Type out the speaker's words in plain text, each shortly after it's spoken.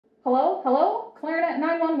Hello? Hello? Clarinet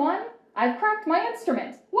 911? I've cracked my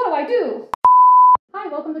instrument. What do I do? Hi,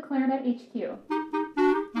 welcome to Clarinet HQ.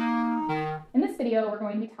 In this video, we're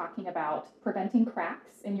going to be talking about preventing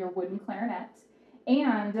cracks in your wooden clarinet,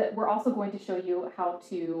 and we're also going to show you how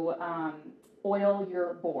to oil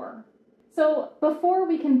your bore. So before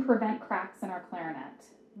we can prevent cracks in our clarinet,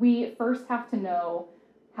 we first have to know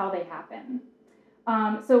how they happen.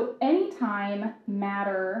 So anytime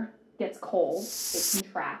matter gets cold, it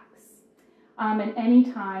contracts. And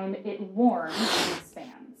anytime it warms, it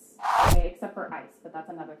expands, okay, except for ice, but that's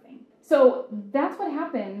another thing. So that's what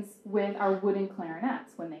happens with our wooden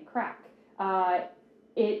clarinets when they crack.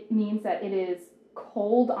 It means that it is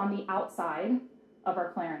cold on the outside of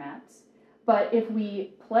our clarinet, but if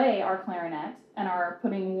we play our clarinet and are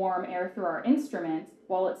putting warm air through our instrument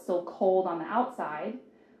while it's still cold on the outside,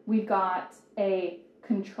 we've got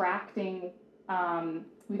contracting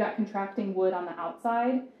wood on the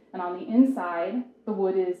outside, and on the inside, the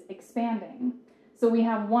wood is expanding. So we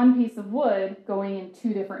have one piece of wood going in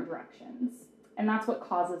two different directions, and that's what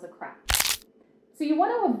causes a crack. So you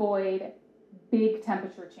want to avoid big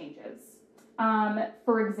temperature changes.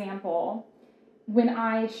 For example, when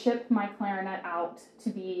I ship my clarinet out to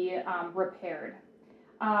be repaired,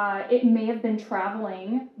 it may have been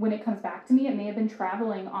traveling, when it comes back to me, it may have been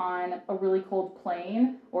traveling on a really cold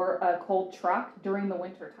plane or a cold truck during the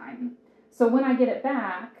winter time. So when I get it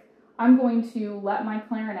back, I'm going to let my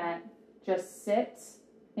clarinet just sit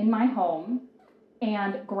in my home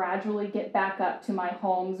and gradually get back up to my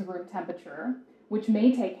home's room temperature, which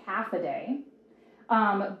may take half a day,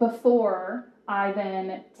 before I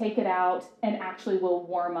then take it out and actually will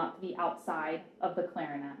warm up the outside of the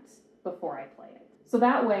clarinet before I play it. So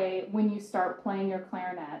that way, when you start playing your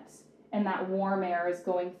clarinet and that warm air is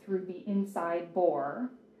going through the inside bore,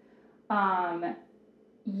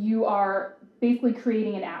 you are basically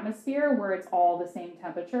creating an atmosphere where it's all the same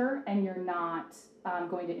temperature and you're not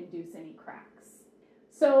going to induce any cracks.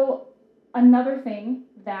 So another thing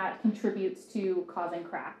that contributes to causing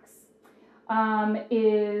cracks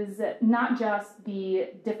is not just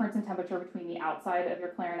the difference in temperature between the outside of your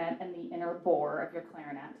clarinet and the inner bore of your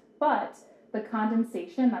clarinet, but the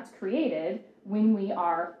condensation that's created when we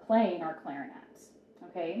are playing our clarinet,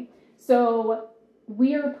 okay? So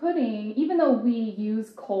we are putting, even though we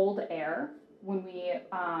use cold air when we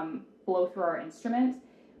blow through our instrument,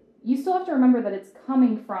 you still have to remember that it's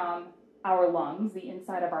coming from our lungs, the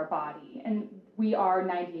inside of our body, and we are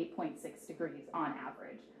 98.6 degrees on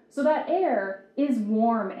average. So that air is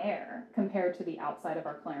warm air compared to the outside of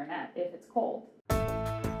our clarinet if it's cold.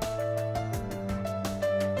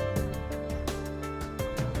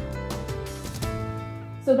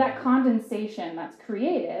 So that condensation that's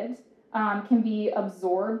created can be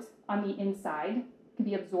absorbed on the inside, can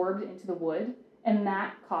be absorbed into the wood, and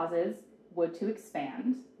that causes wood to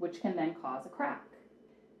expand, which can then cause a crack.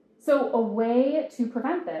 So a way to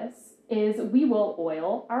prevent this is we will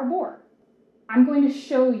oil our bore. I'm going to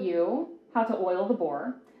show you how to oil the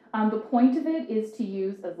bore. The point of it is to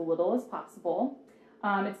use as little as possible.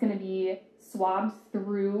 It's going to be swabbed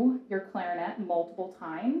through your clarinet multiple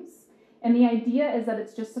times. And the idea is that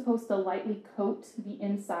it's just supposed to lightly coat the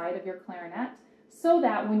inside of your clarinet so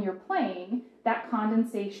that when you're playing, that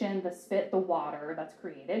condensation, the spit, the water that's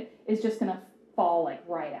created is just going to fall like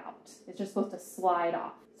right out. It's just supposed to slide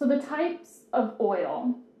off. So the types of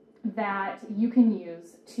oil that you can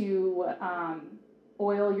use to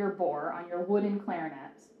oil your bore on your wooden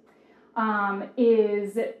clarinet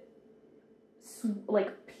is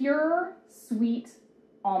like pure sweet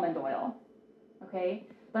almond oil, okay?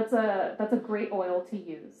 That's a great oil to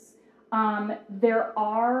use. There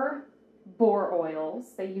are bore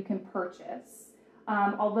oils that you can purchase,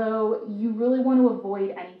 although you really want to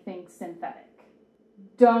avoid anything synthetic.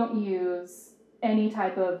 Don't use any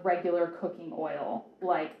type of regular cooking oil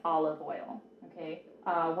like olive oil, okay?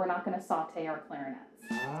 We're not going to saute our clarinets.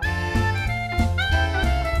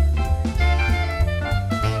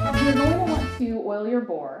 You're going to want to oil your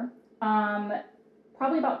bore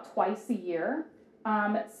probably about twice a year.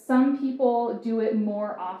 Some people do it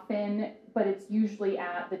more often, but it's usually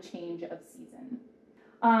at the change of season.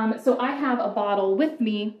 So I have a bottle with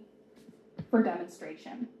me for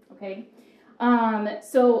demonstration, okay?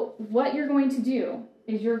 So what you're going to do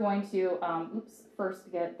is you're going to,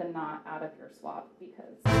 first get the knot out of your swab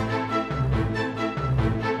because,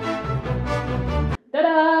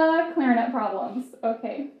 ta-da, clarinet problems,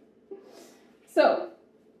 okay. So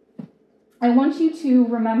I want you to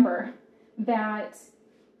remember that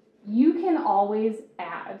you can always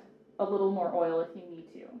add a little more oil if you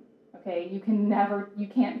need to, okay? You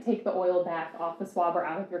can't take the oil back off the swab or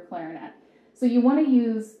out of your clarinet. So you want to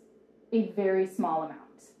use a very small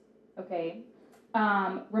amount, okay?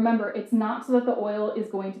 Remember, it's not so that the oil is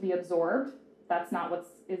going to be absorbed. That's not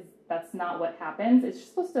what happens. It's just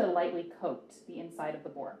supposed to lightly coat the inside of the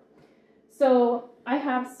bore. So I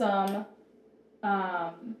have some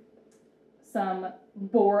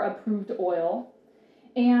bore approved oil,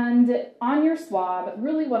 and on your swab,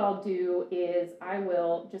 really what I'll do is I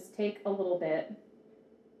will just take a little bit.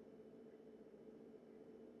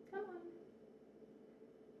 Come on.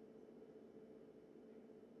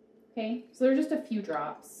 Okay, so there's just a few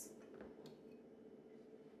drops.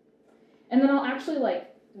 And then I'll actually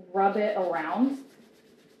like rub it around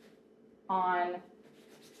on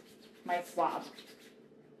my swab.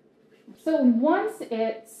 So once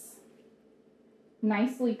it's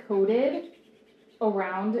nicely coated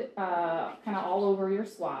around, kind of all over your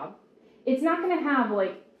swab, it's not going to have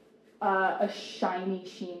like a shiny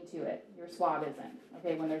sheen to it. Your swab isn't,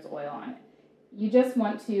 okay, when there's oil on it. You just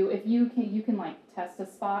want to, if you can like test a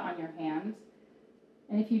spot on your hand,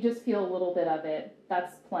 and if you just feel a little bit of it,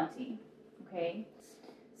 that's plenty, okay?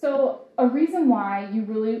 So a reason why you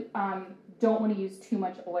really don't want to use too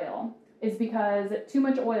much oil is because too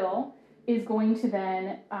much oil is going to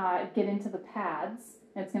then get into the pads,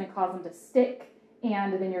 and it's going to cause them to stick,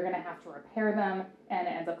 and then you're going to have to repair them, and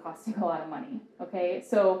it ends up costing a lot of money, okay?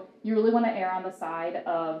 So you really want to err on the side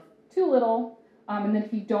of too little, and then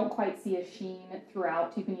if you don't quite see a sheen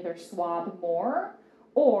throughout, you can either swab more,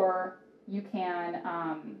 or you can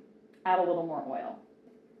add a little more oil.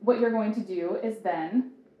 What you're going to do is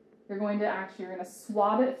then you're going to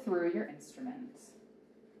swab it through your instrument.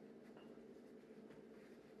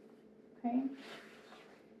 Okay.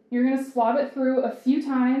 You're going to swab it through a few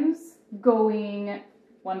times, going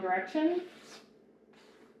one direction,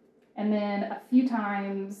 and then a few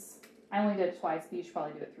times, I only did it twice, but you should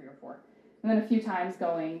probably do it 3 or 4, and then a few times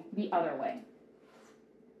going the other way.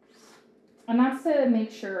 And that's to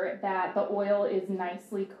make sure that the oil is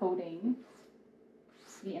nicely coating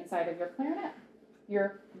the inside of your clarinet,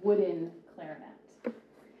 your wooden clarinet.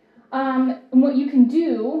 And what you can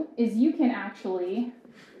do is you can actually,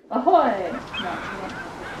 ahoy! No,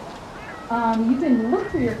 you can look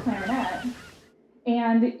through your clarinet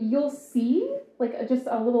and you'll see like just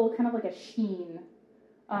a little kind of like a sheen,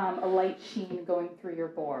 a light sheen going through your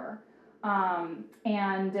bore. And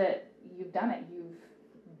you've done it. You've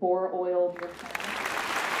bore oiled your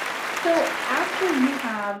clarinet. So after you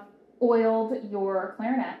have oiled your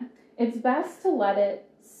clarinet, it's best to let it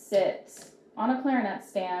sit on a clarinet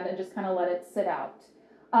stand and just kind of let it sit out.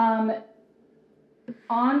 On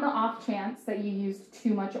the off chance that you used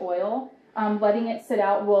too much oil, letting it sit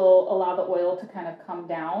out will allow the oil to kind of come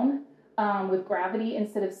down with gravity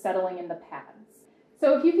instead of settling in the pads.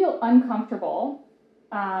 So if you feel uncomfortable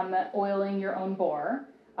oiling your own bore,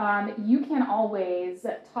 you can always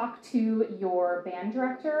talk to your band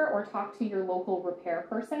director or talk to your local repair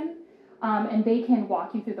person, and they can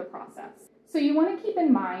walk you through the process. So you want to keep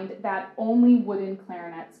in mind that only wooden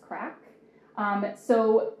clarinets crack.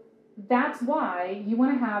 So that's why you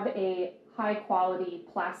want to have a high quality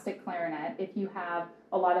plastic clarinet if you have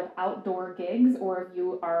a lot of outdoor gigs or if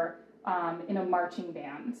you are in a marching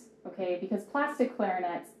band, okay? Because plastic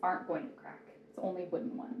clarinets aren't going to crack. It's only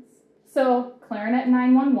wooden ones. So clarinet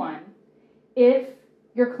 911, if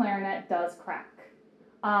your clarinet does crack,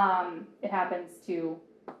 it happens to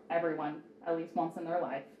everyone at least once in their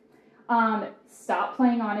life, stop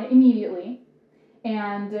playing on it immediately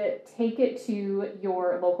and take it to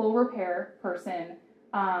your local repair person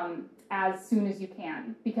as soon as you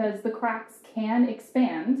can, because the cracks can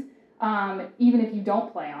expand even if you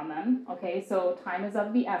don't play on them, okay? So time is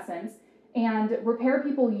of the essence, and repair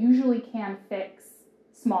people usually can fix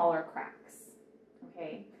smaller cracks,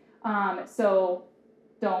 okay? So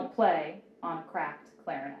don't play on a cracked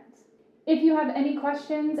clarinet. If you have any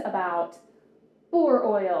questions about bore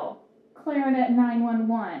oil, Clarinet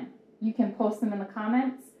 911, you can post them in the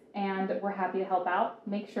comments and we're happy to help out.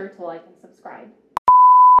 Make sure to like and subscribe.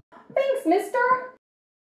 Thanks, mister!